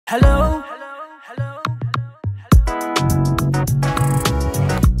Hello.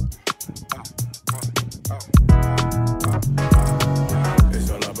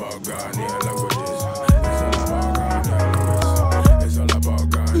 It's all about Ghanaian languages. It's all about Ghanaian languages. It's all about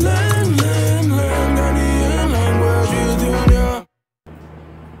Ghanaian languages.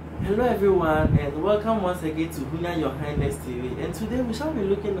 Hello everyone, and welcome once again to Huniah-Yourhighness TV. And today we shall be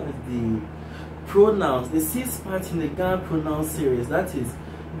looking at the pronouns, the 6th part in the Ga Pronoun series. That is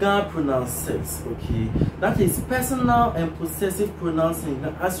Ga Pronoun 6. Okay, that is personal and possessive pronouns in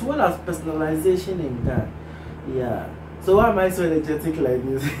Ga, as well as personalization in Ga. Yeah. So why am I so energetic like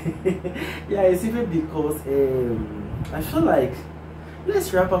this? Yeah, it's even because I feel like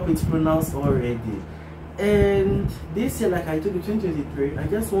let's wrap up with pronouns already. And this year, like I told you, 2023, I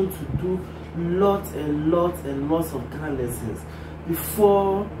just want to do lots and lots of Ga lessons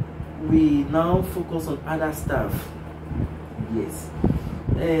before we now focus on other stuff. Yes.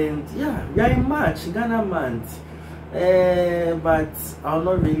 And yeah, we are in March, Ghana month. But we are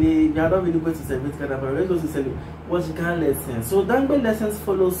not really going to celebrate Ghana, but we're going to celebrate watch Ga lessons. So Dagbon lessons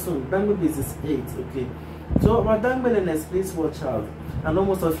follow soon. Dagbon basis 8. Okay. So our Dagbon learners, please watch out. I know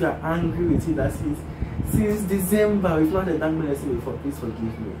most of you are angry with it. That is, since December we've not had a Dagbon lesson before. Please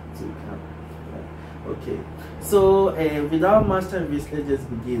forgive me. So you can. Okay. So without much time waste, let's just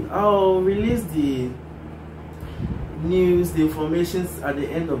begin. I'll release the news, the information at the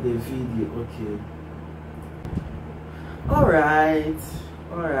end of the video. Okay.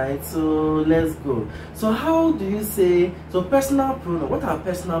 Alright, so let's go. So how do you say, so personal pronoun, what are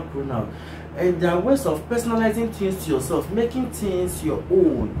personal pronouns? There are ways of personalizing things to yourself, making things your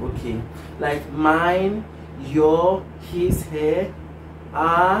own. Okay, like mine, your, his, her,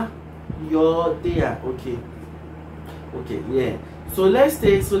 our, your, their. Okay, yeah. So let's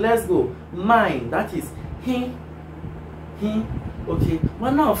go. Mine, that is he. Okay, but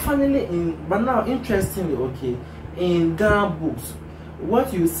now interestingly, okay, in Ga books,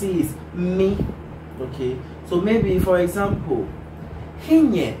 what you see is me. Okay, so maybe for example,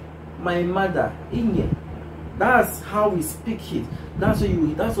 Hinye, my mother, Inye. That's how we speak it. That's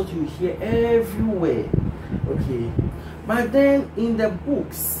what you hear everywhere. Okay, but then in the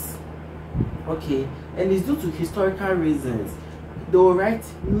books, okay, and it's due to historical reasons, they will write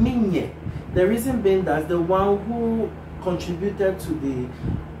Minye. The reason being that the one who contributed to the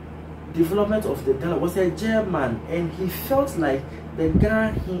development of the Ghana was a German, and he felt like the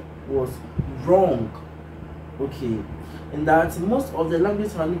Ga was wrong. Okay, and that most of the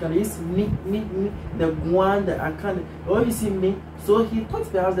languages around Ghana is me, the Guan, the Akan, or you see me. So he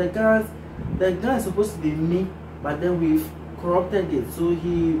thought perhaps the Ga is supposed to be me, but then we've corrupted it. So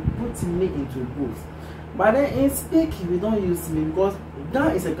he put me into books. But then in speaking, we don't use me because Ga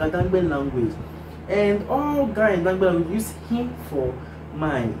is a Ga-Dangme language, and all Ga and Dagbon will use him for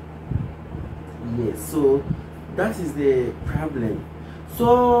mine. Yes, so that is the problem.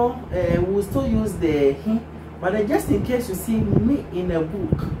 So we'll still use the he, but then just in case you see me in a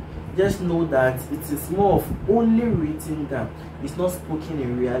book, just know that it is more of only written Ga. It's not spoken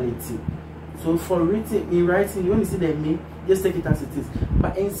in reality. So for writing, you only see the me, just take it as it is.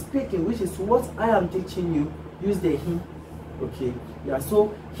 But in speaking, which is what I am teaching you, use the he. Okay, yeah.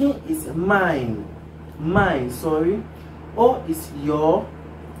 So he is mine. Sorry. O is your.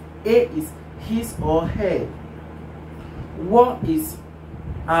 A is his or her. Wo is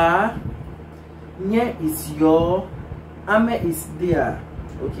Nye is your. Ame is their.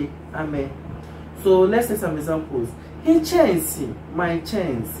 Okay, ame. So let's take some examples. He chance, my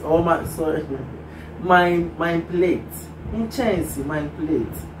chance, or my my plate. In chance, my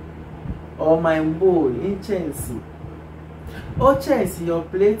plate, or my bowl. In chance. O chance, your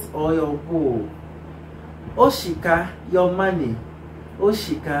plate or your bowl. Oshika, your money.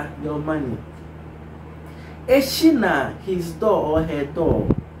 Oshika, your money. Eshina, his door or her door.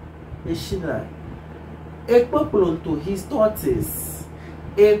 Eshina. Ekpo plonto, his daughters.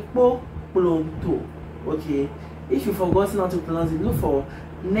 Ekpo plonto. Okay. If you've forgotten how to pronounce it, look for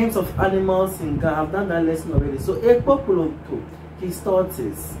names of animals in Ga. I've done that lesson already. So Ekpo plonto, his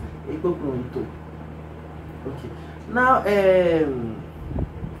daughters. Ekpo plonto. Okay. Now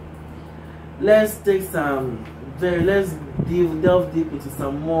let's take some let's delve deep into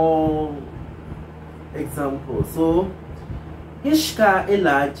some more examples. So Ishka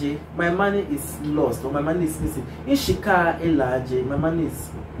elaje, my money is lost, or my money is missing. Ishika elaje, my money is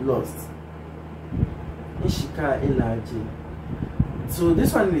lost. Ishika elaje. So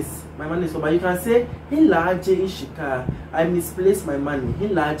this one is my money is lost, but you can say elaje ishika, I misplaced my money.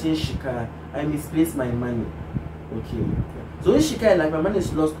 Elaje ishika, I misplaced my money. Okay. So ishika like my money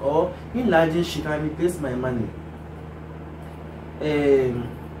is lost, or elaje ishika, I misplaced my money.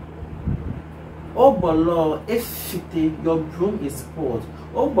 Obolo efite, your broom is spoiled.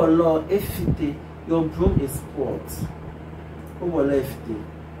 Obolo efite, your broom is spoiled. Obolo efite.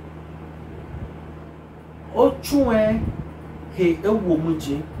 Ochunwe he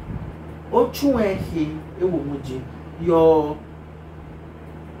ewomuji. Ochunwe he ewomuji. Your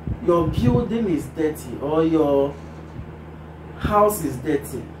building is dirty, or your house is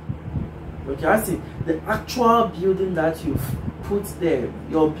dirty. Okay, I see the actual building that you've put there,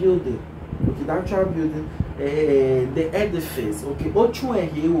 your building. Okay, the actual building, the edifice. Okay, Ochunwe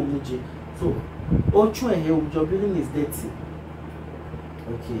he ewomuji. So Ochunwe he ewomuji, your building is dirty.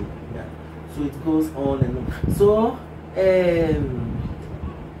 Okay, yeah. So it goes on and on. So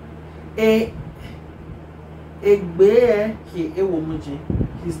Egbe he ewomuji,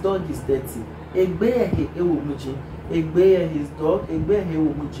 his dog is dirty. Egbe he ewomuji, Egbe his dog, Egbe he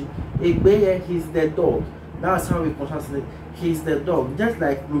ewomuji, Egbe he's the dog. That's how we translate. He's the dog. Just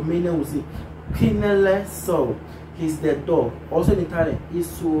like Romanian will say, Pinele so, he's the dog. Also in Italian,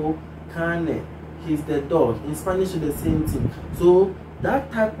 Isu cane, he's the dog. In Spanish, the same thing. So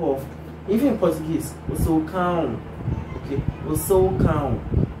that type of, even in Portuguese, also count. Okay, also count.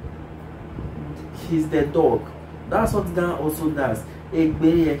 He's the dog. That's what Ga also does.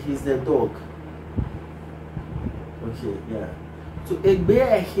 Egbe, he's the dog. Okay, yeah. So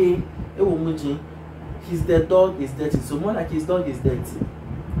Egbe he ewomuji, he's the dog is dirty. So more like his dog is dirty.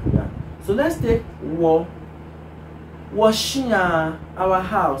 Yeah. So let's take Washia, our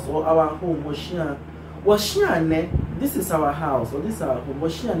house or our home. Washia ne, this is our house or this is our home.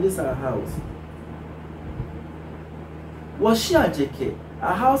 Washia, this is our house. Washia jeke,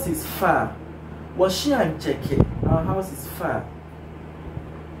 our house is far. Washia jeke, our house is far.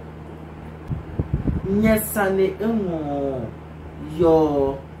 Nyesane emo,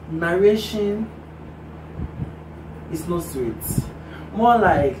 your narration is not sweet. More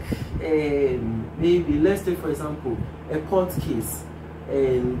like maybe let's take for example a court case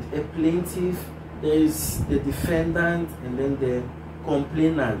and a plaintiff, there is the defendant and then the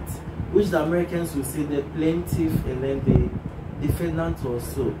complainant, which the Americans will say the plaintiff and then the defendant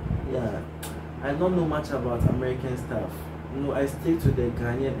also. Yeah, I don't know much about American stuff. You know, I stick to the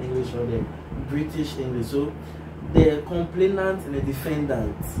Ghanaian English or the British English. So the complainant and the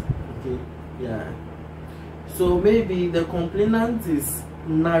defendant. Okay, yeah. So maybe the complainant is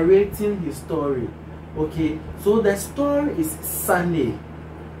narrating his story. Okay, so the story is Sane.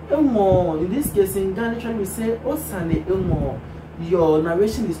 In this case in Ghana, we say, oh Sane, your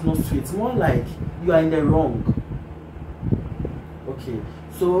narration is not sweet. It's more like you are in the wrong. Okay,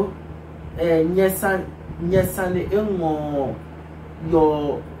 so Nyesane,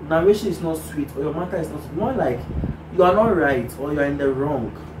 your narration is not sweet, or your matter is not sweet. More like you are not right or you are in the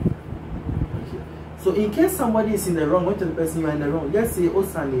wrong. Okay, so in case somebody is in the wrong, what to the person you are in the wrong, just say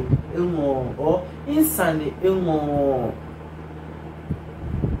Osane or Insane.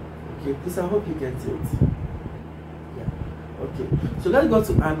 Okay, please, I hope you get it. Yeah. Okay, so let's go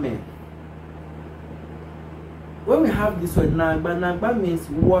to Amen. When we have this word Nagba, Nagba means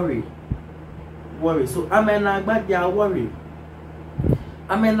worry. Worry. So Amen Nagba, they are worried.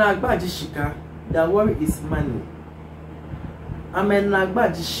 Amen Nagba Jishika, their worry is money. Amen Nagba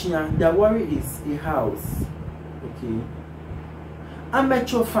Jishia, their worry is a house. Okay.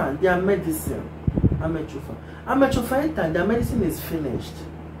 Ametrophan, their medicine. Ametrophan, their medicine is finished.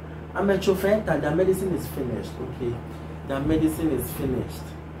 Ametrophan, their medicine is finished. Okay. Their medicine is finished.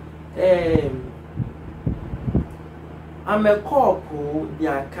 Amekopo,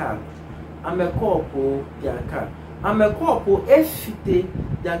 their car. Amekopo, their car. Amekopo, efite,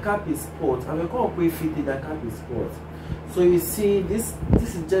 their cap is sport. Amekopo, efite, their cap is sport. So you see, this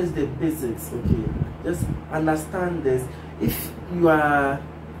is just the basics. Okay, just understand this. If you are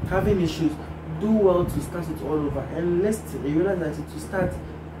having issues, do well to start it all over and listen. You realize that to start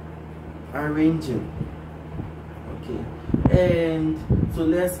arranging. Okay, and so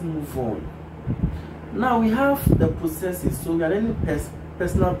let's move on. Now we have the possessive. So we are learning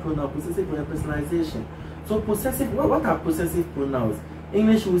personal pronoun, possessive pronoun, personalization. So possessive, what are possessive pronouns?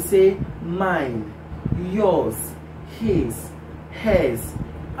 English will say mine, yours, his, hers,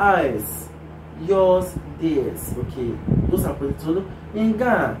 ours, yours, theirs. Okay, those are possessive. In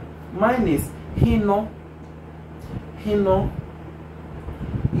Ga, mine is hino, hino.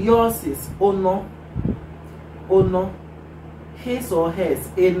 Yours is ono, ono. His or hers,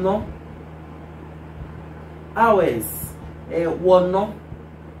 eno. Ours, wono.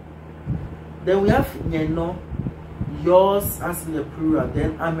 Then we have nyeno, yours as in the plural,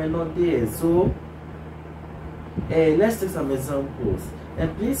 then ameno theirs. So let's take some examples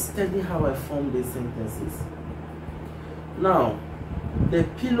and please study how I form these sentences. Now, the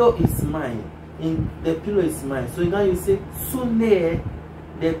pillow is mine. in the pillow is mine. So now you say sune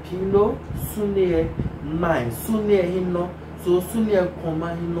the pillow, sune mine, sune hino. So sune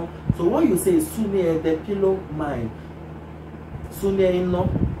comma hino. So what you say is sune the pillow mine, sune hino.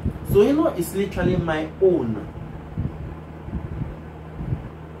 So hino is literally my own.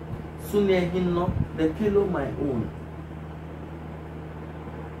 Sune hino the pillow my own.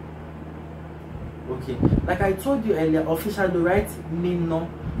 Okay, like I told you earlier, officially write nino,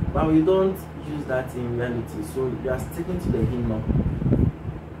 but we don't use that in reality, so you are sticking to the hino.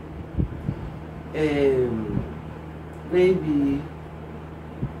 Maybe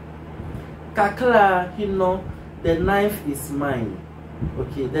kakla hino, the knife is mine.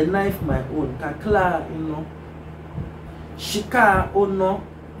 Okay, the knife my own. Kakla hino. Shika ono,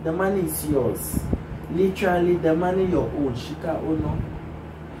 the money is yours. Literally, the money your own. Shika ono.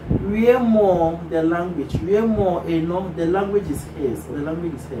 More the language. More eno. The language is his. The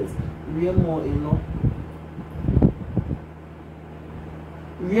language is his. More eno.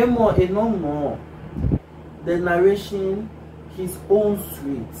 More eno more. The narration, his own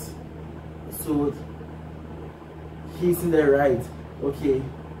sweet. So he's in the right. Okay.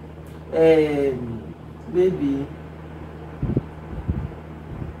 Maybe.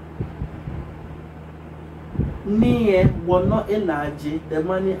 Near will not enlarge the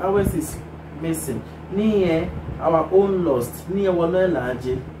money ours is missing. Near our own lost. Near will not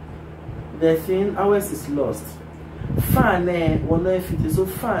enlarge the thing ours is lost. Fan will not fit. So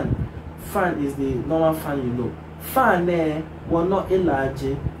fan is the normal fan, you know. Fan will not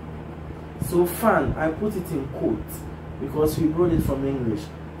enlarge. So fan, I put it in quotes because we wrote it from English.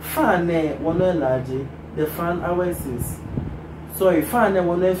 Fan will not enlarge the fan ours is. Sorry, fan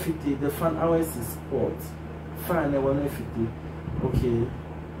will not fit. The fan ours is sport. Fan 150. Okay,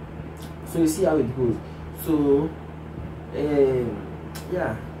 so you see how it goes. So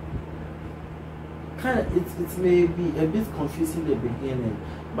yeah, kind of it may be a bit confusing in the beginning,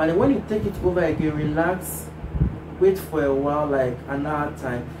 but when you take it over again, relax, wait for a while, like an hour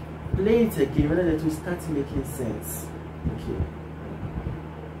time, play it again, rather than to start making sense. Okay,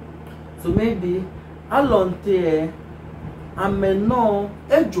 so maybe alonte ameno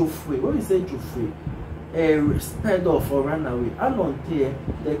ejofwe. What we say ejofwe? Sped off or run away. Alonte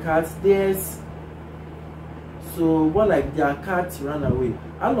the cat there's, so what like their cat ran away.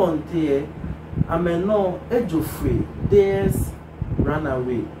 Alonte ameno ejofwe there's run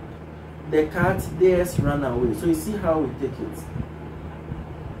away. The cat there's run away. So you see how we take it.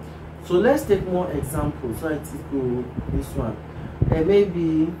 So let's take more examples. So I go this one.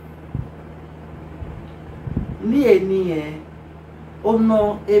 Maybe nie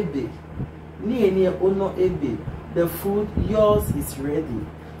ono ebe. Ono ebe. The food yours is ready.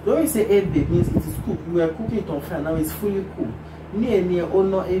 So when you say ebe, means it is cooked. You are cooking it on fire, now it's fully cooked.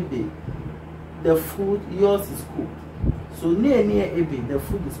 Ono ebe. The food yours is cooked. So ebe, the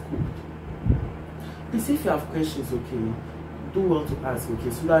food is cooked. Please, if you have questions, okay, do well to ask,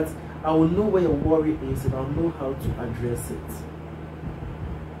 okay, so that I will know where your worry is and I'll know how to address it.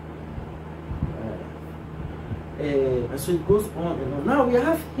 So it goes on and on. Now we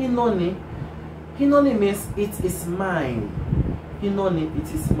have hinoni. Hinoni means it is mine. Hinoni,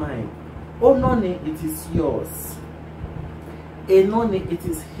 it is mine. Ononi, it is yours. Enoni, it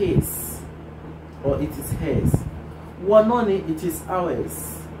is his, or it is hers. Wanoni, it is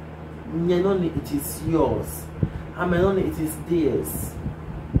ours. Nyenoni, it is yours. Amenoni, it is theirs.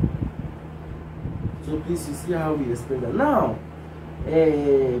 So please, you see how we explain that. Now,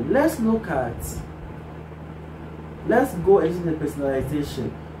 let's go into the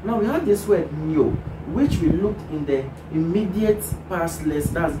personalization. Now we have this word nyo, which we looked in the immediate past less,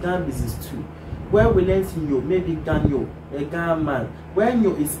 that's Ga business 2, where we learned nyo, maybe ganyo, a Ga man, where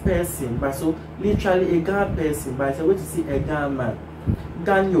nyo is person, but so literally a Ga person, but I want to see a Ga man.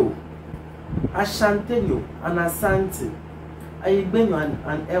 Ganyo, Ashante nyo, an Asante, Ayigbenyo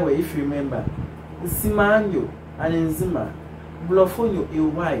and Ewe, if you remember, Nsimanyo, and Nzima, Blofonyo, a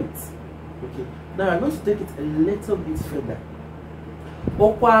white. Okay, now I'm going to take it a little bit further.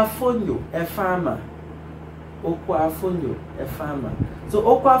 Okwafonyo, a farmer. Okwafonyo, a farmer. So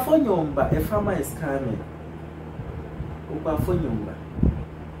Okwafonyo mba, a farmer is coming. Okwafonyo mba.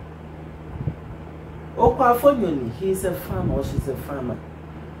 Okwafonyo ni, he is a farmer or she's a farmer.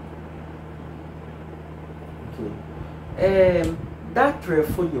 Okay. That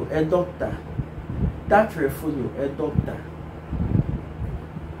refonyo, a doctor. That refonyo, a doctor.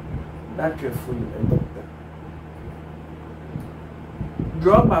 That refonyo, a doctor.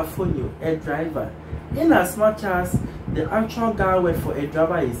 Driver phonio, a driver. In as much as the actual Ga word for a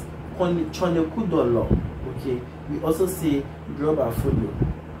driver is chonekudolo, okay, we also say driver phonio.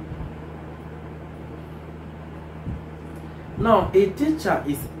 Now, a teacher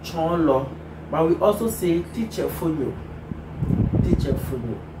is chonlo, but we also say teacher for you. Teacher for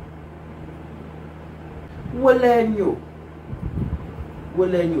you. Wolenyo.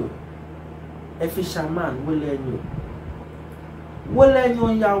 Wolenyo. A fisherman, wolenyo. Wolenyo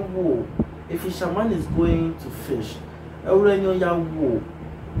yawo. A fisherman is going to fish. Wolenyo yawo.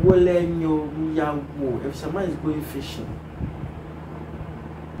 Wolenyo yawo. A fisherman is going fishing.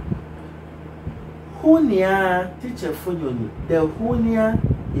 Huniah, teacher for you. The Huniah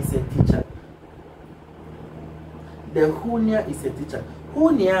is a teacher. The Huniah is a teacher.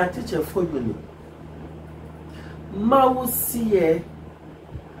 Huniah, teacher for you. Mausie,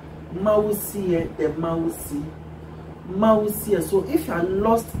 the Mausie. Mausie. So if you are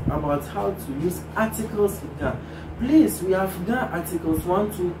lost about how to use articles in Ga, please, we have Ga articles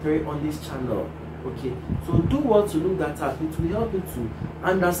 1, 2, 3 on this channel. Okay, so do what to look that up. It will help you to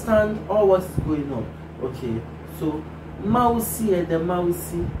understand all what is going on. Okay, so Mausie, the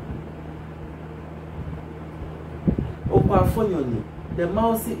Mausie. Opafonyoni, the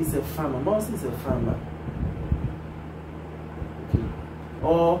Mausie is a farmer. Mausie is a farmer. Okay,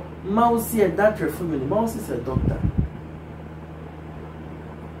 or Mausie, that refomini. Mausie is a doctor.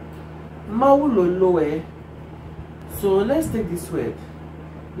 Mauloloe. So let's take this word.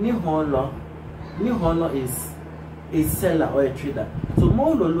 Niholo. Niholo is a seller or a trader. So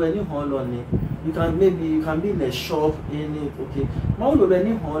mauloloe niholo ni. You can be in a shop in it. Okay. Mauloloe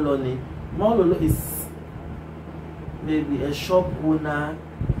niholo ni. Maulolo is maybe a shop owner.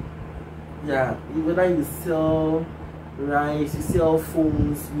 Yeah. Whether you sell rice, you sell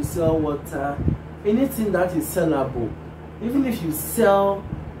phones, you sell water, anything that is sellable. Even if you sell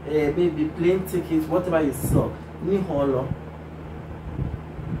maybe plane tickets, whatever you sell, niholo.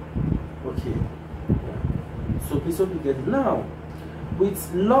 Okay. Yeah. So please hope you get it. Now,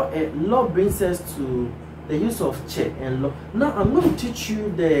 with law, law brings us to the use of che and law. Now I'm going to teach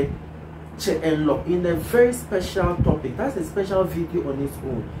you the che and law in a very special topic. That's a special video on its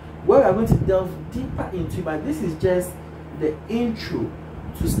own, where we are going to delve deeper into it. But this is just the intro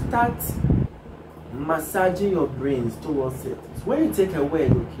to start massaging your brains towards it. So when you take a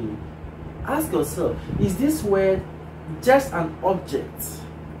word, okay, ask yourself, is this word just an object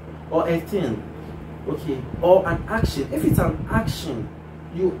or a thing? Okay, or an action? If it's an action,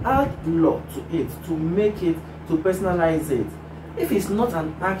 you add law to it to make it, to personalize it. If it's not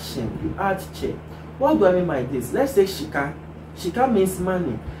an action, you add che. What do I mean by this? Let's say shika. Shika means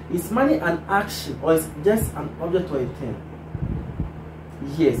money. Is money an action or is it just an object or a thing?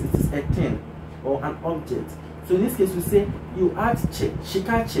 Yes, it is a thing or an object. So in this case, we say you add che.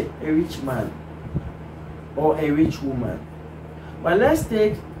 Shika che, a rich man or a rich woman. But let's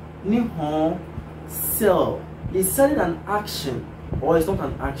take nihon, sell. Is selling an action or it's not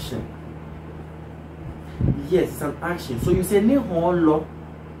an action? Yes, it's an action. So you say nihon lo.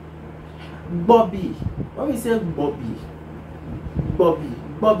 Bobby. When we say Bobby,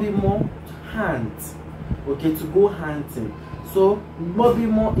 Bobby mo, hunt. Okay, to go hunting. So Bobby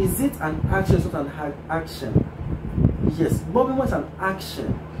mo, is it an action? It's not an action. Yes, Bobby mo is an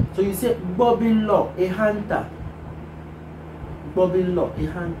action. So you say Bobby law, a hunter. Bobby law, a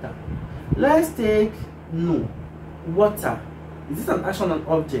hunter. Let's take no, water. Is this an action or an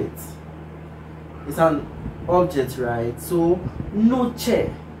object? It's an object, right? So no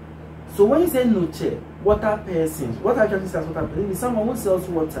chair. So when you say no chair, water person, what actually says water person is someone who sells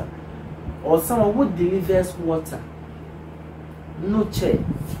water or someone who delivers water. No chair.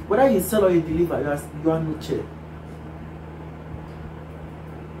 Whether you sell or you deliver, you are no chair.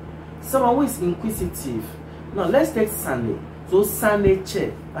 Someone who is inquisitive. Now let's take Sunday. So Sunday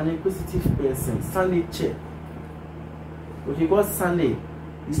chair, an inquisitive person. Sunday chair. Okay, because Sunday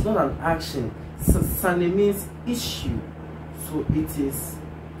is not an action. Sunday means issue. So it is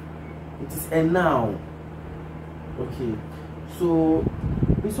a noun. Okay. So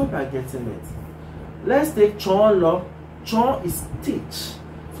this one we are getting it. Let's take Chon Lo. Chon is teach.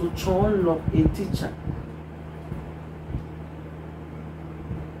 So Chon Lo, a teacher.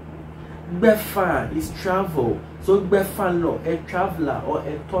 Befa is travel. So Befa Lo, a traveler or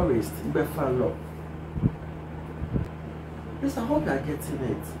a tourist. Befa Lo. Yes, I hope you are getting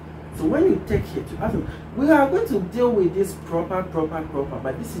it. So when you take it, we are going to deal with this proper,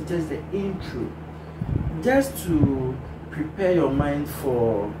 but this is just the intro, just to prepare your mind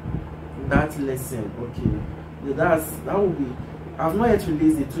for that lesson. Okay, that will be. I've not yet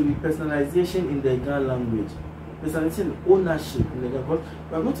released it. To be personalization in the Ga language, personalization ownership in the Ga. But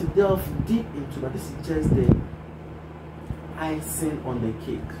we are going to delve deep into, but this is just the icing on the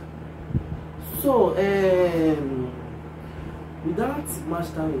cake. So without much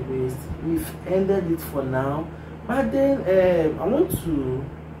time we waste, we've ended it for now. But then I want to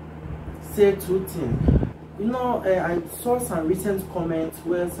say two things. You know, I saw some recent comments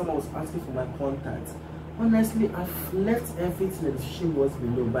where someone was asking for my contact. Honestly, I've left everything in the description box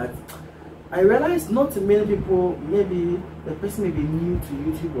below, but I realized not many people, maybe the person may be new to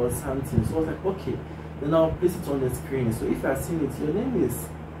YouTube or something. So I was like, okay, then I'll place it on the screen. So if you are seeing it, your name is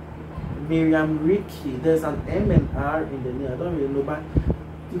Miriam Ricky. There's an M and R in the name. I don't really know, but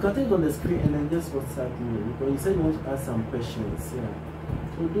you can take it on the screen and then just WhatsApp me, because you said you want to ask some questions. Yeah,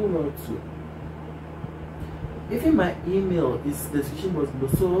 so do well too. Even my email is the description box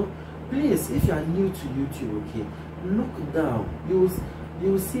below. So please, if you are new to YouTube, okay, look down.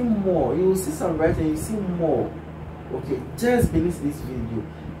 You will see more. You will see some writing. You see more. Okay, just beneath this video,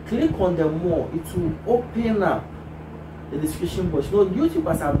 click on the more. It will open up the description box. You know, YouTube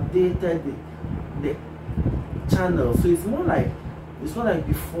has updated the channel, so it's more like, it's not like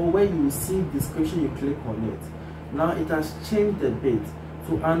before where you see description, you click on it. Now it has changed a bit.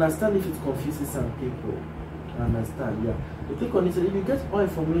 So I understand if it confuses some people. I understand, yeah. You click on it, so if you get all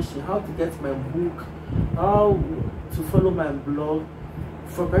information, how to get my book, how to follow my blog,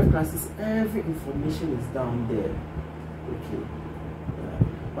 for private classes, every information is down there. Okay. Yeah.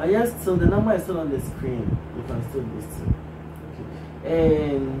 But yes, so the number is still on the screen. You can still listen. Okay.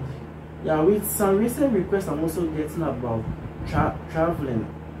 And yeah, with some recent requests, I'm also getting about traveling.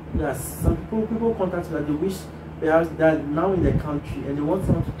 Yes, some people contact me that they wish they are now in the country and they want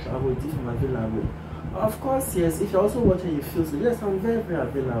someone to travel with it from available. Of course, yes. If you're also watching, you feel so. Yes, I'm very, very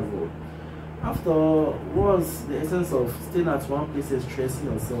available. After all, what's the essence of staying at one place and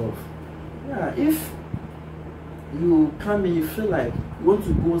stressing yourself? Yeah, if you come and you feel like you want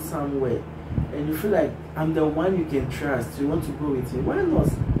to go somewhere and you feel like I'm the one you can trust, you want to go with me, why not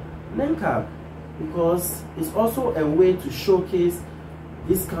link up? Because it's also a way to showcase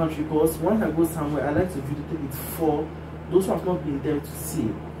this country. Because once I go somewhere, I like to videotape it for those who have not been there to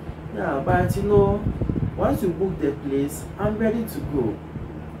see. Yeah, but you know, once you book the place, I'm ready to go.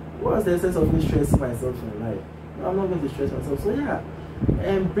 What's the essence of me stressing myself in life? No, I'm not going to stress myself. So yeah,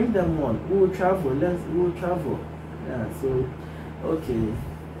 and bring them on. We will travel. We will travel. Yeah. So okay.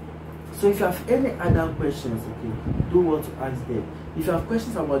 So if you have any other questions, okay, do well to ask them. If you have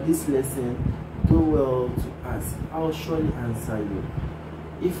questions about this lesson, do well to ask. I'll surely answer you.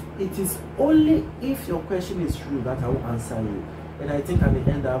 If it is only if your question is true that I will answer you, and I think I may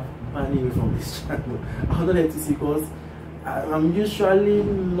end up banning you from this channel. I'll not let you see, because I'm usually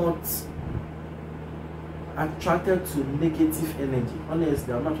not attracted to negative energy.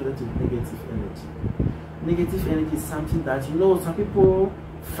 Honestly, I'm not attracted to negative energy. Negative energy is something that, you know, some people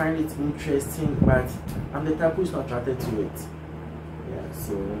find it interesting, but I'm the type who's not attracted to it. Yeah,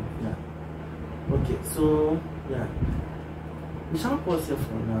 so yeah. Okay, so yeah. We shall pause here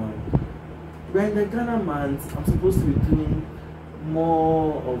for now. We're in the Ghana month. I'm supposed to be doing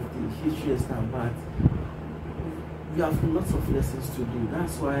more of the history and stuff, but we have lots of lessons to do.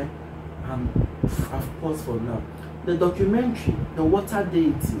 That's why I've paused for now. The documentary, The Water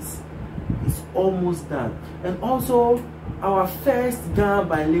Deities, is almost done, and also our first Ghana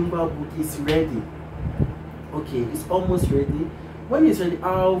bilingual book is ready. Okay, it's almost ready. When it's ready,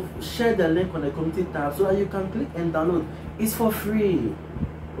 I'll share the link on the community tab so that you can click and download. It's for free.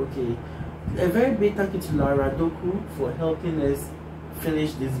 Okay. A very big thank you to Laura Doku for helping us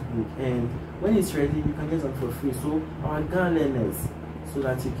finish this book, and when it's ready you can get them for free, so our Ghana learners, so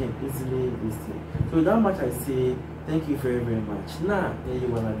that you can easily listen. So with that much I say thank you very, very much. Now there you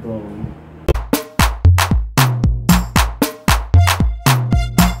wanna go.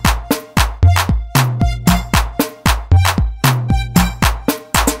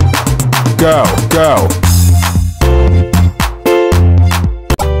 Go.